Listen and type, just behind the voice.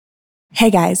Hey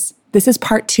guys, this is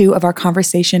part 2 of our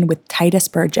conversation with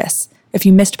Tituss Burgess. If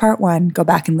you missed part 1, go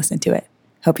back and listen to it.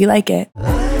 Hope you like it. I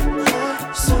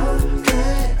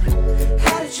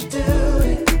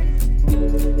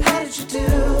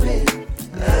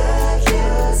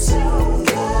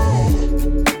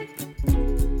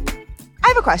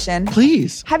have a question.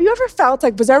 Please. Have you ever felt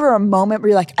like, was there ever a moment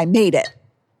where you're like, I made it?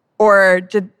 Or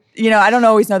did, I don't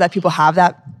always know that people have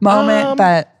that moment,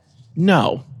 but.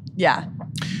 No. Yeah.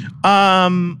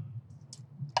 I'm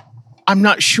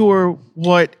not sure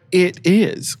what it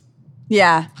is.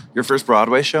 Yeah. Your first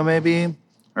Broadway show, maybe?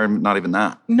 Or not even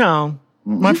that? No.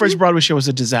 My first Broadway show was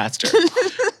a disaster.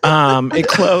 It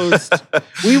closed.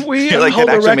 We hold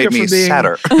the record for being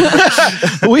sadder.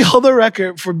 We hold the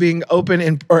record for being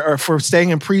open or for staying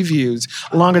in previews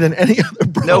longer than any other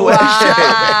Broadway No way. show.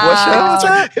 What show was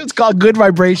it? It was called Good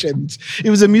Vibrations.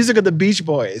 It was the music of the Beach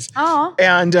Boys. Oh.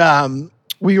 And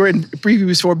we were in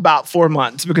previews for about 4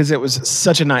 months because it was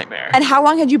such a nightmare. And how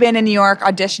long had you been in New York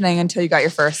auditioning until you got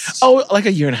your first? Oh, like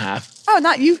a year and a half. Oh,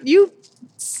 not you.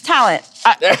 Talent.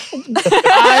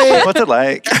 What's it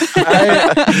like?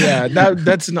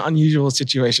 That's an unusual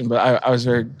situation, but I was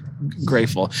very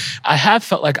grateful. I have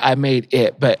felt like I made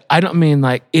it, but I don't mean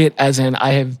like it as in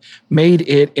I have made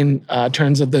it in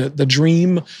terms of the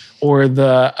dream or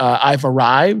the I've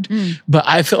arrived, but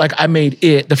I feel like I made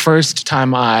it the first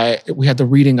time we had the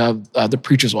reading of The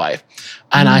Preacher's Wife,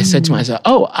 and I said to myself,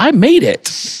 "Oh, I made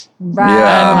it."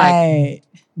 Right. Yeah.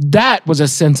 That was a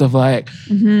sense of like,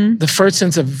 the first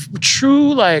sense of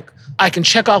true, like, I can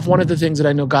check off one of the things that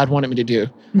I know God wanted me to do.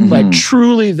 Like,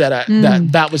 truly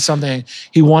that was something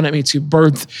He wanted me to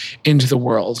birth into the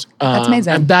world. That's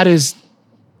amazing. And that is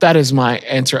my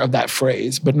answer of that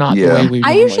phrase, but not the way we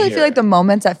I usually feel like the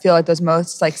moments that feel like those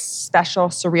most like special,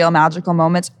 surreal, magical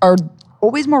moments are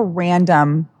always more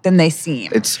random than they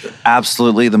seem. It's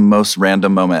absolutely the most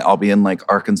random moment. I'll be in like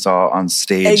Arkansas on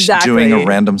stage Exactly. doing a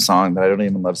random song that I don't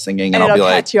even love singing, and I'll it'll be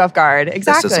like, catch you off guard.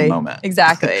 Exactly. This is a moment.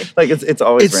 Exactly. like it's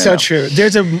always It's random. so true.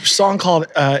 There's a song called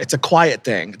It's a Quiet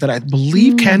Thing that I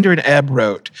believe Kander and Ebb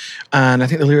wrote. And I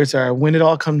think the lyrics are, when it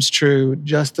all comes true,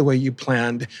 just the way you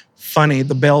planned. Funny,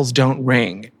 the bells don't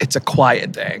ring. It's a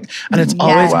quiet thing. And it's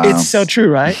always, Wow. it's so true,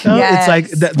 right? No? Yes.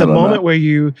 It's like the moment that. where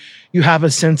you have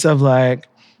a sense of like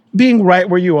being right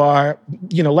where you are,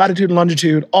 latitude and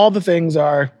longitude, all the things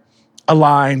are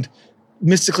aligned.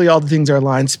 Mystically, all the things are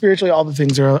aligned. Spiritually, all the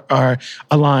things are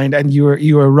aligned, and you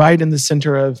are right in the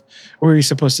center of where you're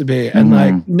supposed to be. And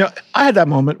I had that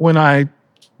moment when I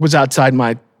was outside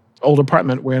my old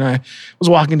apartment when I was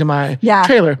walking to my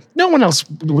trailer. No one else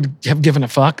would have given a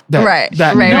fuck. Right.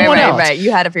 You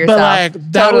had it for yourself. But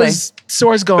like that was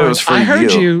source going. It was for I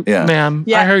heard you, Yeah. ma'am.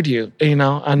 Yeah. I heard you.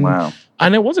 And Wow.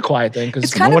 and it was a quiet thing because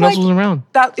It's no kind one of else was around.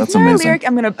 That's That's there amazing.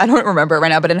 a lyric? I don't remember it right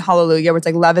now, but in Hallelujah, where it's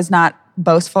like, love is not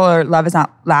boastful or love is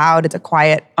not loud. It's a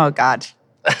quiet, oh God.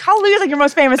 Hallelujah is like your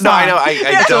most famous song. No, I know.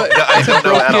 I don't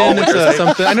know at all what you're saying.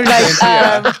 Something. I know what you're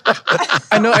saying. Yeah.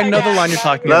 I know the line you're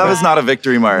talking about. Love is not a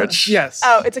victory march. Yes.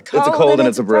 Oh, it's a cold and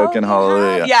it's a broken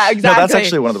hallelujah. Yeah, exactly. No, that's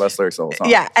actually one of the best lyrics of the song.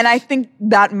 Yeah, and I think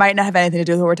that might not have anything to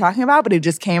do with what we're talking about, but it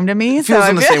just came to me. It feels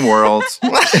in the same world.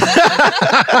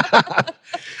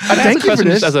 Thank you for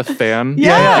this. As a fan.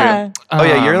 Yeah. Oh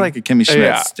yeah, you're like a Kimmy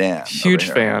Schmidt stan. Huge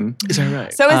over here. fan. Is that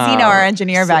right? So is Zeno, our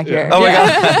engineer back here. Oh my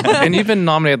God. And even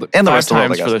nominated And the 5 rest of the world,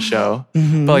 times I for the guess. show.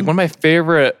 But like one of my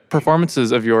favorite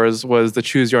performances of yours was the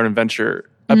Choose Your Own Adventure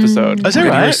episode. Is that You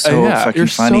were right? so fucking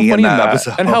funny in that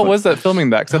episode. And how was that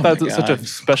filming that? Because I thought it was God. such a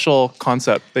special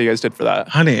concept that you guys did for that.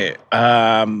 Honey,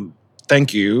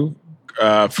 thank you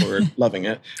for loving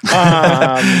it.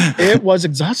 It was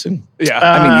exhausting. Yeah.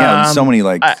 I mean, yeah, there's so many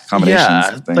like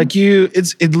combinations of things. Like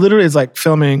it literally is like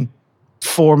filming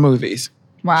 4 movies.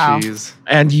 Wow. Jeez.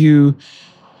 And you,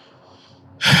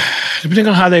 depending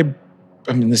on how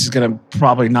this is going to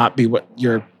probably not be what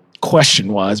your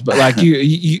question was, but like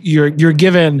you're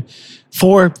given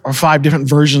 4 or 5 different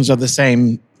versions of the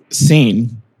same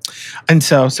scene. And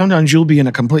so sometimes you'll be in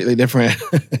a completely different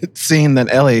scene than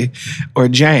Ellie or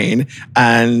Jane.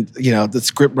 And, the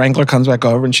script wrangler comes back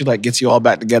over and she like gets you all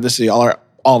back together so y'all are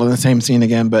all in the same scene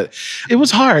again. But it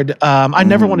was hard. I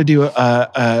never want to do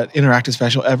a interactive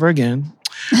special ever again.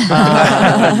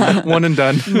 One and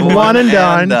done. One and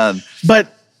done.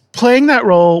 But playing that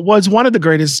role was one of the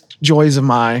greatest joys of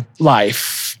my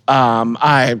life.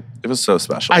 It was so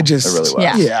special. I just, it really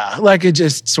was. Yeah. Like it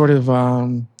just sort of,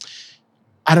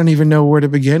 I don't even know where to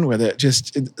begin with it.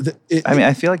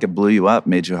 I feel like it blew you up,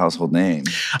 made you a household name.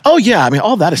 Oh yeah, I mean,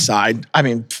 all that aside, I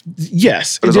mean,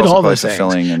 yes, But it did all those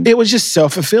fulfilling things. and- It was just so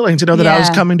fulfilling to know that I was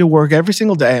Yeah. coming to work every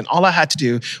single day, and all I had to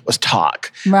do was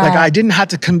talk. Right. Like I didn't have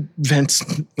to convince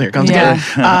there it comes Yeah.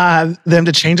 again, them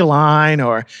to change a line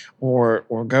or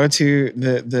go to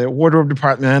the wardrobe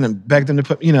department and beg them to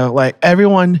put. Like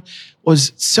everyone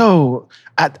was so.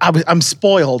 I'm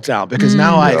spoiled now because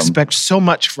now I expect so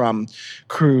much from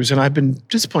crews, and I've been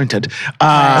disappointed.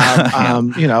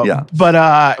 Yeah. But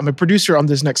I'm a producer on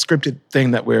this next scripted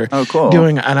thing that we're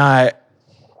doing, and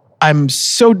I'm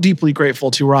so deeply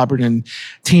grateful to Robert and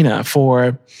Tina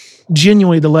for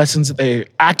genuinely the lessons that they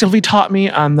actively taught me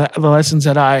and the lessons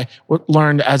that I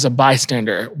learned as a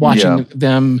bystander watching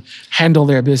them handle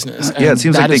their business. Yeah, it And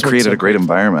seems that like they is what's created so a great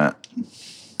environment.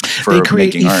 For they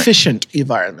create making art. efficient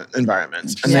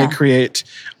environments, and Yeah. they create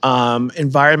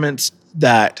environments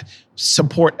that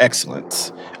support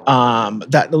excellence.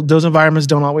 Those environments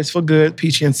don't always feel good,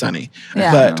 peachy and sunny,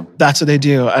 Yeah. but that's what they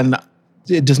do, and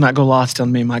it does not go lost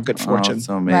on me. My good fortune. Oh,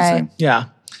 so amazing. Right. Yeah.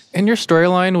 And your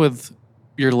storyline with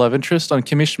your love interest on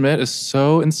Kimmy Schmidt is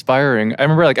so inspiring. I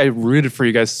remember I rooted for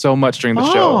you guys so much during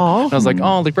the show. Aw. And I was like,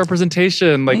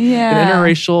 representation, Yeah. an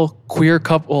interracial queer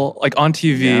couple on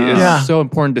TV is Yeah. so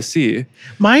important to see.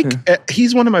 Mike,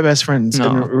 he's one of my best friends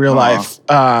in real life.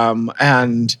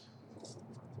 And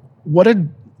what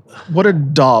a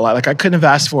doll. I couldn't have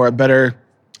asked for a better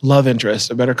love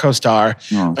interest, a better co-star.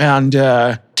 Oh. And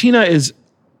Tina is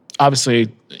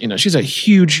obviously, she's a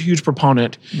huge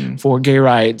proponent for gay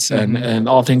rights and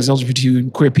all things LGBT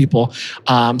and queer people.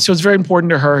 So it's very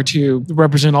important to her to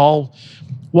represent all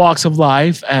walks of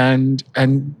life and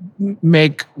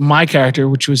make my character,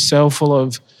 which was so full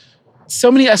of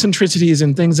so many eccentricities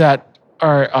and things that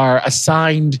are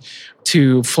assigned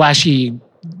to flashy,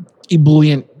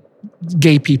 ebullient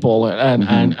gay people.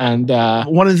 And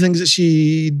one of the things that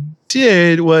she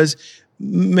did was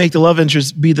make the love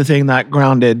interest be the thing that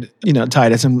grounded,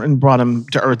 Tituss and brought him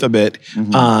to earth a bit.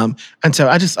 And so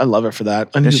I love her for that.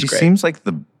 And And she's she great. seems like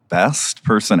the best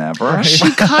person ever.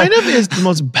 She kind of is the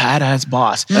most badass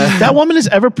boss. That woman is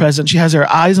ever present. She has her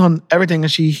eyes on everything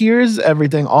and she hears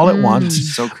everything all at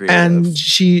once. So creative. And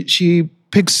she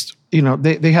picks,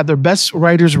 they have their best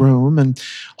writer's room and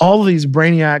all of these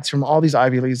brainiacs from all these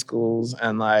Ivy League schools.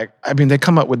 And they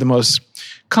come up with the most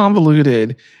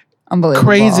convoluted, Unbelievable.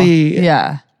 crazy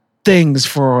Yeah. things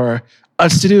for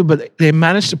us to do, but they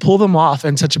managed to pull them off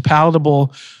in such a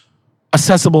palatable,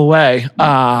 accessible way.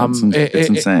 It's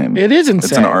insane. It is insane.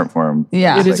 It's an art form.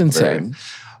 Yeah. It is Like, insane.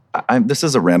 this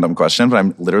is a random question, but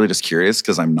I'm literally just curious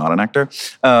because I'm not an actor.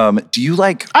 Do you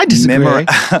I disagree. memorize?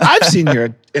 I've seen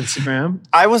your Instagram.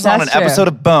 I was on an That's true. episode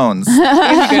of Bones. You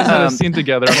guys had a scene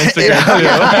together on Instagram too.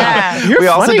 Yeah. You're we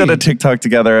also funny. did a TikTok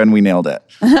together and we nailed it.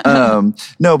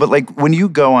 No, but when you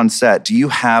go on set, do you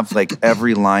have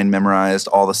every line memorized,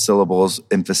 all the syllables,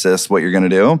 emphasis, what you're going to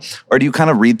do? Or do you kind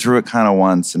of read through it kind of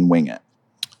once and wing it?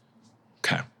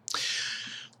 Okay.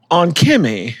 On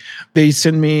Kimmy, they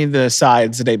send me the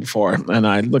sides the day before, and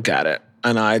I look at it,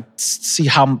 and I see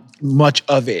how much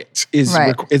of it is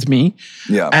Right. is me.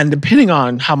 Yeah. And depending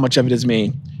on how much of it is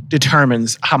me,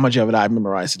 determines how much of it I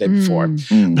memorized the day before.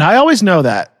 But I always know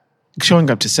that showing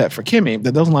up to set for Kimmy,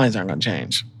 that those lines aren't going to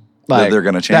change. They're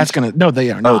gonna change? No,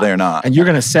 they are not. Oh, they're not. And you're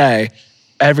going to say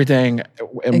everything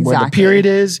and where the Exactly. period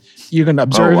is. You're going to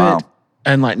observe wow. it,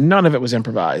 and none of it was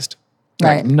improvised.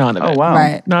 Right. None of it. Oh, wow.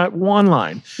 Right. Not one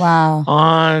line. Wow.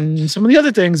 On some of the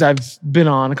other things I've been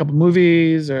on, a couple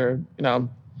movies or,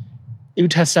 you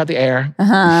test out the air.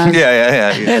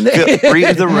 Yeah.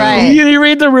 Read the room. Right. You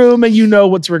read the room and you know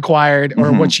what's required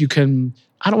or what you can,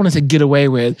 I don't want to say get away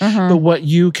with, but what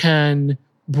you can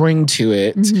bring to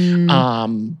it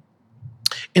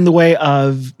in the way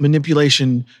of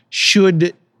manipulation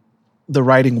should the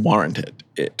writing warrant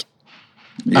it.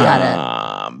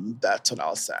 Got That's what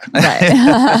I'll say. Right.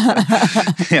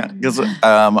 Yeah, because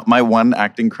my one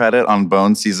acting credit on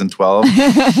Bones season 12. Bones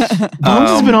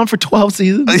has been on for 12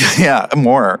 seasons. Yeah,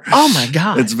 more. Oh my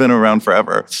God. It's been around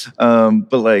forever.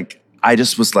 But I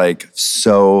just was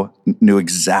knew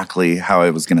exactly how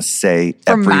I was going to say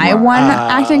For every my line. one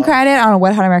acting credit on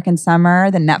Wet Hot American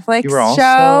Summer, the Netflix You were also-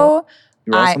 show.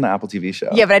 You were also on the Apple TV show.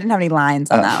 Yeah, but I didn't have any lines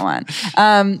on that one.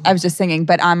 I was just singing.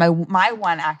 But on my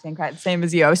one acting credit, same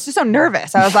as you, I was just so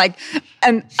nervous. I was like,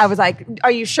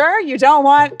 are you sure you don't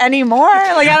want any more?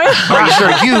 Are you sure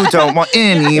you don't want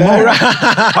any more?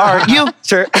 Are you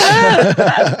sure?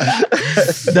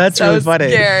 That's so really funny.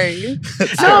 scary.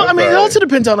 No, I mean, it also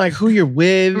depends on who you're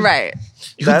with. Right.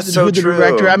 That's so the true.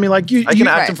 director. I mean, like I can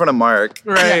act in front of Mark.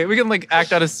 Right. We can like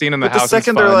act out a scene in the But the house.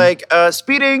 second they're like,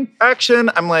 speeding, action,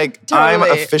 I'm like, I'm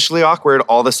Totally. officially awkward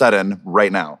all of a sudden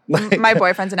right now. My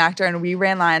boyfriend's an actor, and we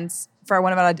ran lines for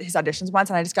one of his auditions once,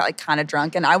 and I just got like kind of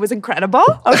drunk, and I was incredible.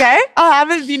 Okay, I'll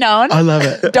have it be known. I love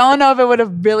it. Don't know if it would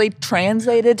have really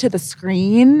translated to the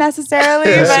screen necessarily,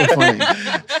 That's but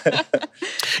so funny.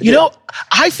 You know,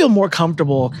 I feel more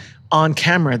comfortable on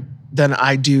camera than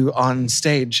I do on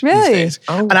stage Really? these days.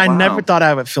 Oh, and I wow. never thought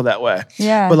I would feel that way.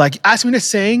 Yeah. But like, ask me to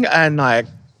sing, and like,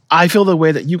 I feel the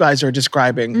way that you guys are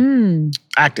describing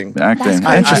acting. Acting. that's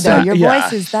crazy Interesting. though. Your Yeah.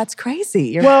 voice is crazy.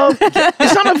 You're, Well,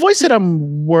 it's not my voice that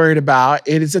I'm worried about.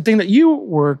 It is the thing that you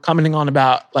were commenting on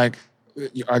about, like,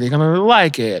 are they going to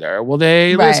like it, or will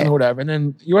they listen, or whatever? And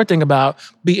then your thing about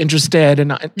be interested and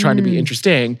not trying to be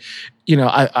interesting. You know,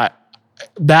 I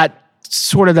that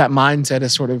sort of that mindset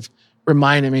is sort of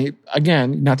reminding me,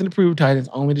 again, nothing to prove, Titus,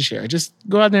 only to share. Just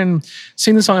go out there and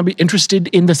sing the song and be interested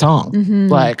in the song.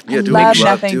 Like, Yeah, do Love what you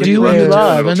love. nothing Do to what do you what love you to do.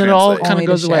 love, It'll and then it all translate. kind Only of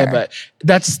to goes away. share.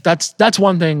 But that's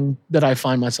one thing that I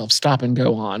find myself stop and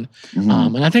go on,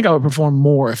 and I think I would perform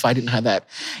more if I didn't have that.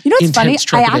 you know what's funny? intense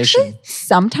I trepidation. actually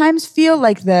sometimes feel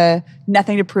like the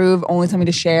nothing to prove, only something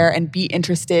to share, and be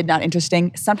interested, not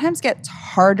interesting, sometimes gets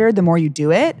harder the more you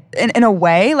do it. In a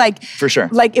way, like For sure.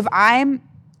 Like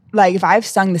if I've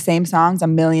sung the same songs a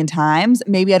million times,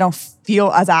 maybe I don't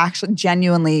feel as actually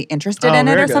genuinely interested in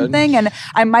it very or good. something. And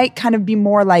I might kind of be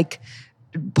more like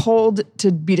pulled to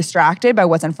be distracted by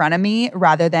what's in front of me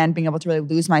rather than being able to really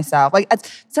lose myself. Like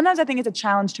sometimes I think it's a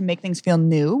challenge to make things feel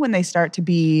new when they start to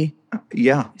be.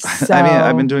 Yeah. So- I mean,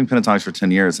 I've been doing pentatonics for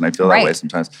 10 years and I feel that Right. way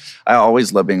sometimes. I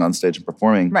always love being on stage and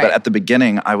performing. Right. But at the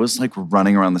beginning, I was like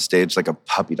running around the stage like a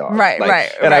puppy dog. Right, Like,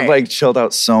 right, And I've right. like chilled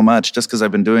out so much just because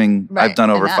I've been doing, Right, I've done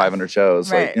over enough. 500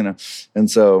 shows. Right. Like, you know, and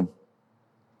so,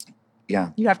 yeah.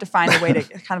 You have to find a way to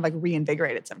kind of like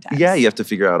reinvigorate it sometimes. Yeah, you have to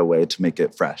figure out a way to make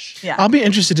it fresh. Yeah. I'll be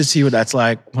interested to see what that's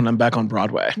like when I'm back on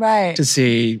Broadway. Right. To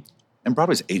see, And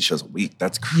Broadway's 8 shows a week.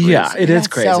 That's crazy. yeah, it is That's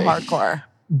crazy. so hardcore. I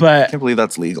But can't believe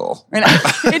that's legal. It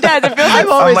does. It feels like I've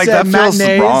I'm always like, said that feels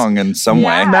matinees- wrong in some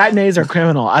Yeah. way. matinees are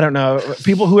criminal. I don't know.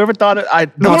 People, whoever thought it, I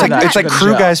No, thought it's like that it's like should go to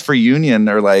crew jail. guys for union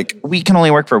are like, we can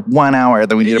only work for 1 hour,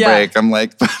 then we need a Yeah. break. I'm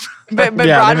like, But Yeah, that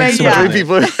Broadway, makes so much yeah. three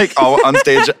people are like all on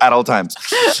stage at all times.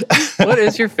 What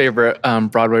is your favorite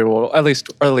Broadway role? At least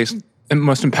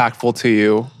most impactful to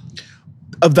you?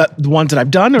 Of the ones that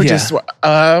I've done, or Yeah. just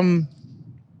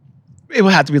it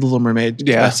would have to be The Little Mermaid.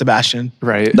 Yeah. Sebastian.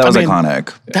 Right. That was I mean,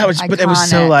 iconic. That was, but it was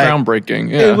so Iconic. like groundbreaking.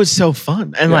 Yeah. it was so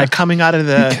fun, and Yeah. like coming out of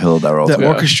the Killed that role. the too.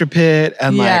 orchestra pit,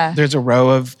 and Yeah. like there's a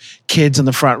row of kids in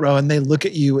the front row, and they look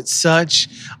at you with such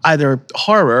either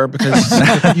horror because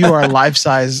you are a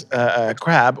life-size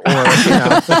crab,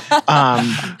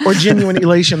 or genuine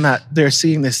elation that they're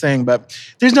seeing this thing. But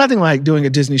there's nothing like doing a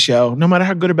Disney show, no matter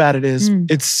how good or bad it is.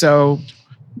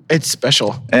 It's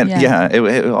special. And Yeah.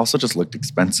 it also just looked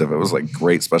expensive. It was like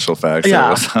great special effects. Yeah. It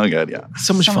was so good. Yeah.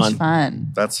 So much So fun. much fun.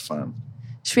 That's fun.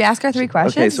 Should we ask our 3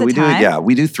 questions? Okay, so Is we it do time?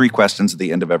 we do 3 questions at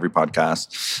the end of every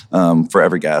podcast for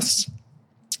every guest.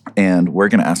 And we're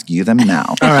gonna ask you them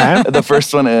now. All right. The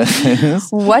first one is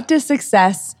What does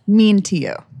success mean to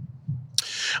you?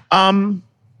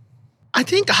 I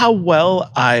think how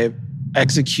well I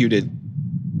executed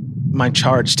my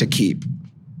charge to keep.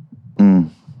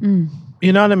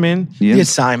 You know what I mean? Yeah. The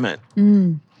assignment.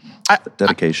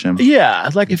 dedication. Yeah,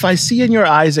 like if I see in your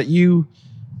eyes that you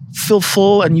feel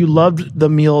full and you loved the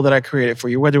meal that I created for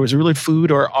you, whether it was really food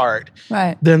or art,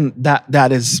 Right. then that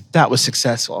was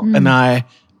successful, and I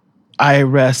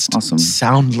rest Awesome.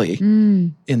 soundly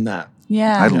in that.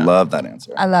 Yeah. I love that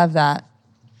answer. I love that.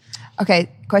 Okay,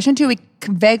 question 2, we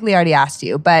vaguely already asked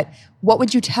you, but what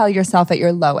would you tell yourself at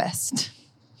your lowest?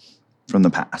 From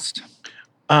the past.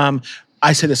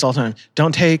 I say this all the time: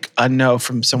 don't take a no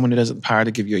from someone who doesn't have the power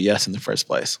to give you a yes in the first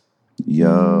place.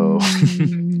 Yo.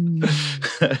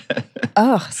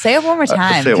 Oh, say it one more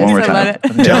time. say it just one more to time. let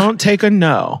it- Don't take a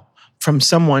no from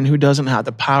someone who doesn't have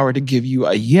the power to give you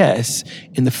a yes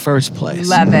in the first place.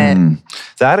 Love it.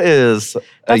 That is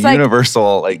That's a like-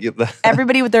 universal,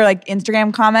 Everybody with their like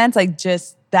Instagram comments, like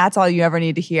just that's all you ever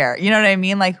need to hear. You know what I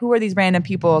mean? Like, who are these random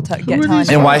people telling are you? these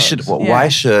and why folks? should Yeah. why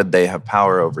should they have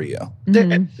power over you?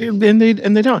 And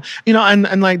they don't. You know,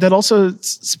 and like that also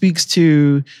speaks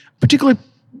to particularly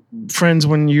friends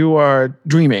when you are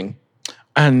dreaming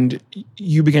and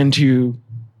you begin to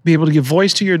be able to give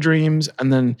voice to your dreams,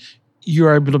 and then you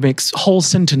are able to make whole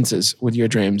sentences with your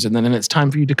dreams, and then it's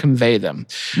time for you to convey them.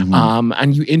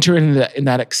 And you enter in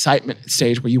that excitement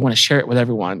stage where you want to share it with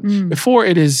everyone before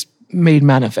it is made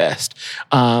manifest.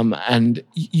 And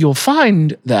you'll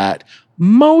find that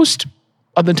most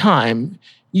of the time,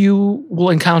 you will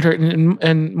encounter,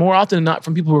 and more often than not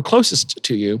from people who are closest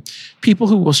to you, people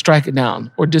who will strike it down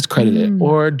or discredit it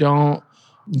or don't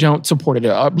support it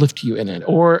or uplift you in it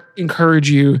or encourage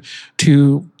you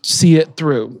to see it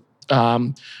through.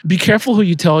 Be careful who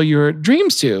you tell your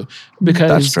dreams to,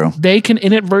 because they can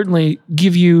inadvertently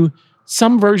give you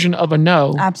some version of a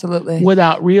no. Absolutely.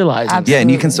 Without realizing. Absolutely. Yeah,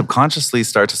 and you can subconsciously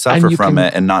start to suffer from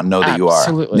it and not know that you are.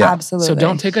 Absolutely. Yeah. Absolutely. So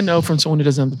don't take a no from someone who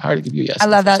doesn't have the power to give you a yes. I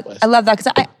love that. I love that.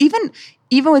 Because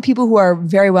even with people who are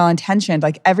very well-intentioned,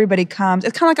 like everybody comes,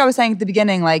 it's kind of like I was saying at the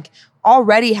beginning, like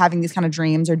already having these kind of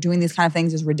dreams or doing these kind of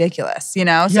things is ridiculous, you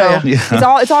know? So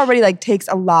it's already like takes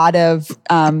a lot of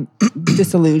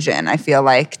disillusion, I feel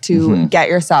like, to get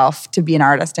yourself to be an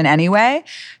artist in any way.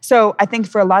 So I think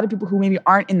for a lot of people who maybe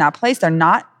aren't in that place,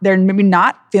 they're maybe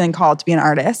not feeling called to be an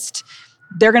artist.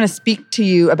 They're going to speak to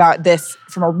you about this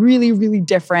from a really, really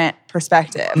different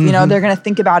perspective. You know, they're going to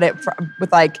think about it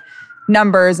with like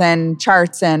numbers and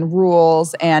charts and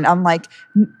rules. And I'm like,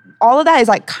 all of that is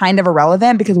like kind of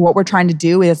irrelevant because what we're trying to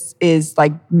do is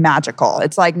like magical.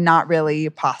 It's like not really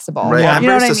possible. Right. Yeah. I'm You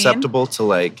know very what susceptible to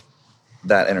like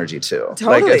that energy too.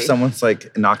 Totally. Like if someone's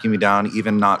like knocking me down,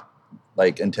 even not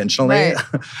like intentionally,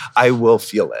 I will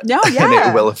feel it. No, yeah. And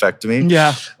it will affect me.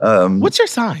 Yeah. What's your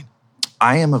sign?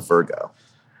 I am a Virgo.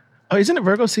 Oh, isn't it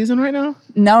Virgo season right now?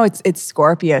 No, it's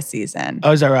Scorpio season.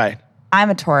 Oh, is that right? I'm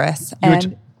a Taurus.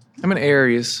 I'm an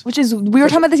Aries. Which is, we were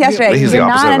talking about this yesterday. He's the You're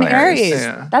not opposite an of an Aries. Aries.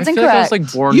 Yeah. That's I feel incorrect. Like I was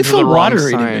like born You to feel the wrong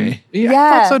watery to sign. me. Yeah, Yeah.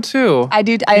 I thought so too. I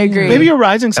agree. Maybe your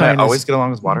rising sign I is... always get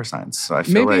along with water signs. So I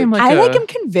feel Maybe I'm like... like I'm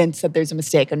convinced that there's a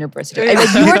mistake on your birth certificate.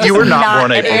 Like, You were not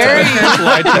born an April Aries.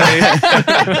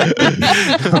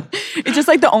 10th. It's just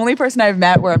like the only person I've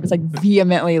met where I'm just like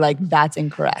vehemently like, that's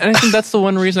incorrect. And I think that's the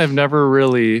one reason I've never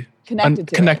really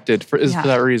Connected for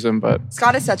that reason. But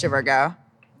Scott is such a Virgo.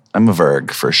 I'm a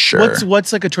Virg for sure.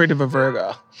 What's like a trait of a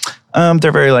Virgo?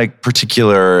 They're very like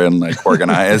particular and like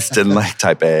organized and like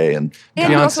type A and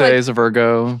Beyonce is a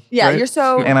Virgo. Yeah, right? you're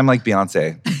so... and I'm like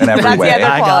Beyonce in every That's way. the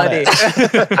other quality.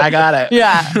 I got it.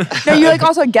 Yeah. No, you like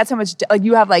also get so much, like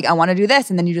you have like, I want to do this,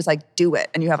 and then you just like do it.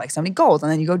 And you have like so many goals,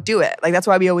 and then you go do it. Like that's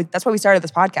why we started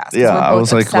this podcast. Yeah, I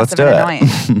was like, let's do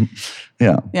it.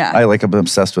 Yeah. I'm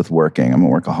obsessed with working. I'm a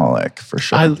workaholic for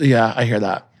sure. I hear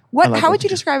that. How would you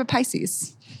describe a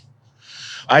Pisces?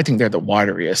 I think they're the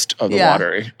wateriest of the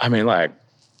watery. I mean, like,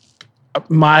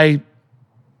 my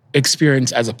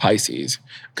experience as a Pisces,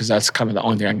 because that's kind of the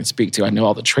only thing I can speak to. I know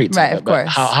all the traits of it, of course.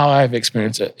 But how I've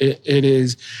experienced it, it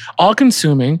is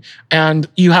all-consuming, and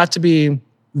you have to be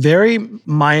very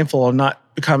mindful of not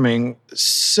becoming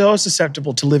so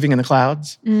susceptible to living in the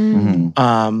clouds, in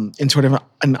sort of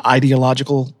an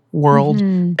ideological world,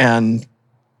 and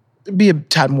be a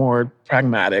tad more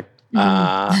pragmatic. But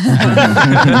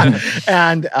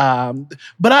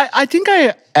I think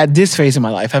I, at this phase in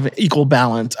my life, have an equal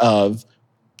balance of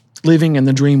living in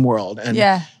the dream world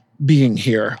and being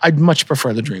here. I'd much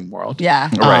prefer the dream world. Yeah.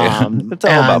 Right. It's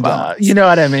all about balance. You know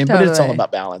what I mean? Totally. But it's all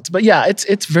about balance. But yeah,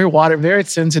 it's very very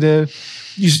sensitive.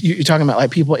 You're talking about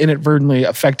like people inadvertently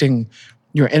affecting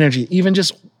your energy. Even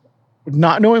just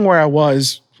not knowing where I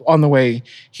was on the way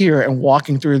here and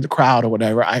walking through the crowd or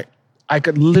whatever, I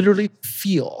could literally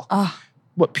feel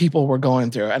what people were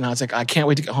going through. And I was like, I can't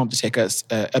wait to get home to take a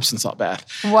Epsom salt bath.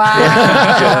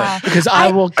 Wow. Because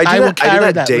I will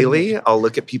carry that daily. I'll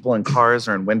look at people in cars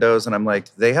or in windows and I'm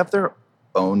like, they have their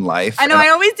own life. I know, I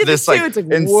always do this too. Like, it's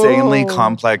like insanely whoa.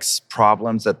 complex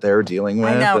problems that they're dealing with.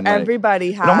 I know, and like,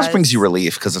 everybody has. It almost brings you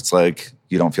relief because it's like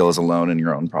you don't feel as alone in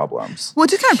your own problems. Well,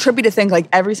 it's just kind of trippy to think like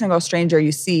every single stranger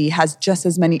you see has just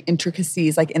as many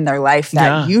intricacies like in their life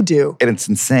that you do. And it's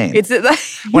insane. It's like,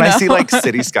 when I see like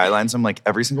city skylines, I'm like,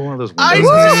 every single one of those windows is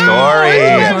a story.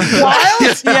 Wild?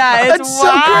 Yeah, it's so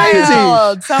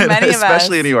wild. So many of us.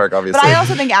 Especially in New York, obviously. But I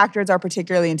also think actors are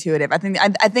particularly intuitive. I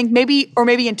think maybe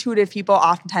intuitive people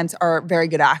oftentimes are very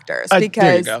good actors because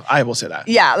there you go. I will say that.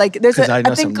 Yeah, like there's I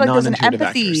think like there's an non-intuitive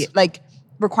empathy actors. like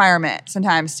requirement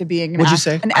sometimes to being What'd you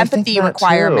say? an I think empathy that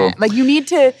requirement. too. Like you need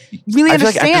to really I feel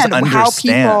like understand actors how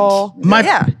understand. people.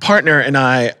 My partner and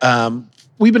I,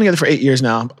 we've been together for 8 years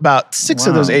now. About 6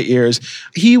 of those 8 years,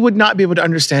 he would not be able to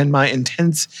understand my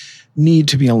intense need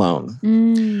to be alone.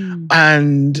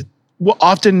 And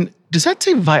often, does that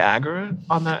say Viagra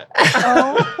on that?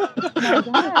 Oh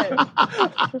my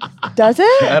God. Does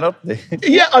it? I don't think.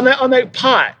 Yeah, on that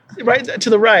pot, right to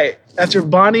the right. After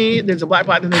Bonnie, there's a black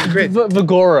pot, then there's a grid.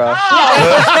 Vigora.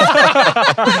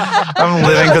 I'm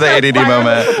living for the ADD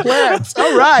moment. Plants.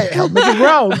 All right, help make it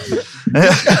grow.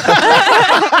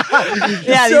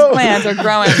 Yeah, these plants are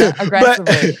growing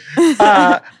aggressively.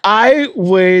 I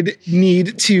would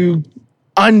need to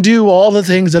undo all the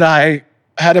things that I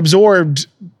had absorbed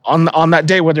on that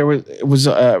day, whether it was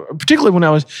particularly when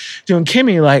I was doing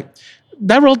Kimmy, like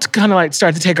that role kind of like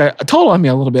started to take a toll on me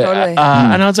a little bit. Totally.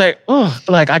 And I was like, oh,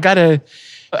 like I gotta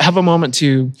have a moment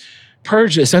to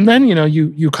purge this. And then,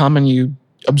 you come and you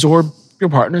absorb your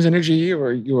partner's energy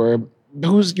or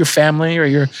who's your family or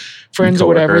your friends or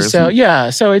whatever. So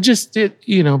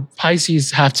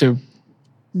Pisces have to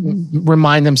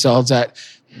remind themselves that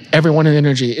everyone in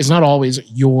energy is not always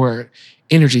your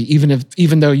energy,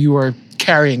 even though you are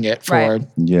carrying it for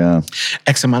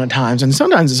X amount of times. And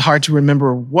sometimes it's hard to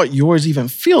remember what yours even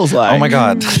feels like. Oh my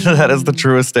God. That is the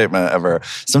truest statement ever.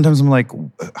 Sometimes I'm like,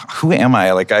 who am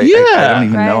I? Like I don't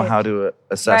even know how to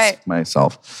assess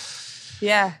myself.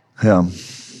 Yeah. Yeah.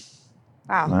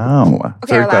 Wow.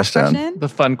 Okay, Third our last question. The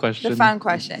fun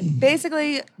question.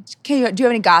 Basically, do you have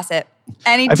any gossip?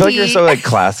 Any I feel like you're so like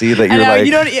classy that you're like.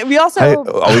 You don't. We also I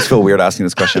always feel weird asking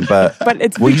this question, but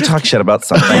it's. Will you talk shit about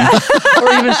something?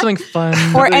 Or even something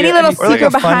fun, or any little secret like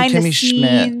a fun behind the Kimmy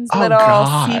scenes, Schmidt.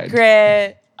 little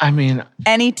secret. I mean,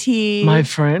 any tea. My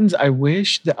friends, I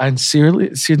wish that I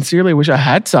sincerely wish I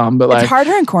had some, but like it's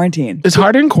harder in quarantine. It's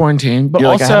harder in quarantine, but you're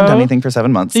also like, I haven't done anything for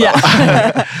 7 months. So.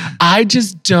 Yeah. I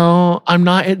just don't. I'm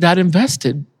not that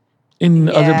invested in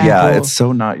other people. Yeah, it's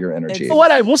so not your energy. What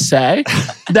I will say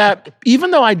that even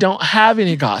though I don't have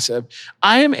any gossip,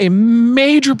 I am a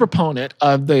major proponent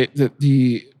of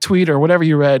the tweet or whatever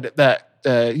you read that.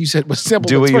 You said was simple.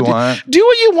 Do what you want. Do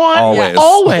what you want. Always.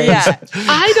 Always. Yeah.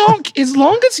 I don't. As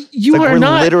long as you like are we're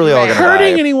not literally all gonna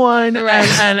hurting die. anyone,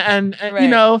 and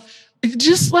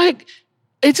just like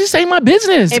it just ain't my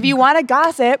business. If you want to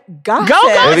gossip, gossip. Go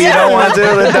gossip. If you don't want to,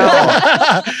 then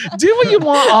don't. Do what you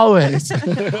want always.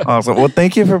 Awesome. Well,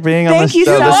 thank you for being on the Thank you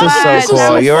show. so This much. is so That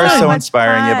cool. was You're so so much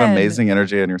inspiring. You have fun. amazing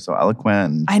energy and you're so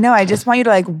eloquent. I know. I just want you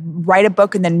to like write a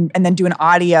book and then do an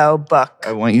audio book.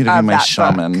 I want you to be of my that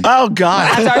shaman. Oh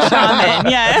God. That's our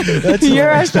shaman. Yeah. You're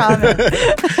our shaman.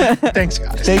 Thanks,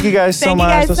 guys. Thank you guys so Thank you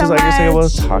much. guys This so is Like I say, we'll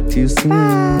much. talk to you soon.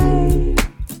 Bye.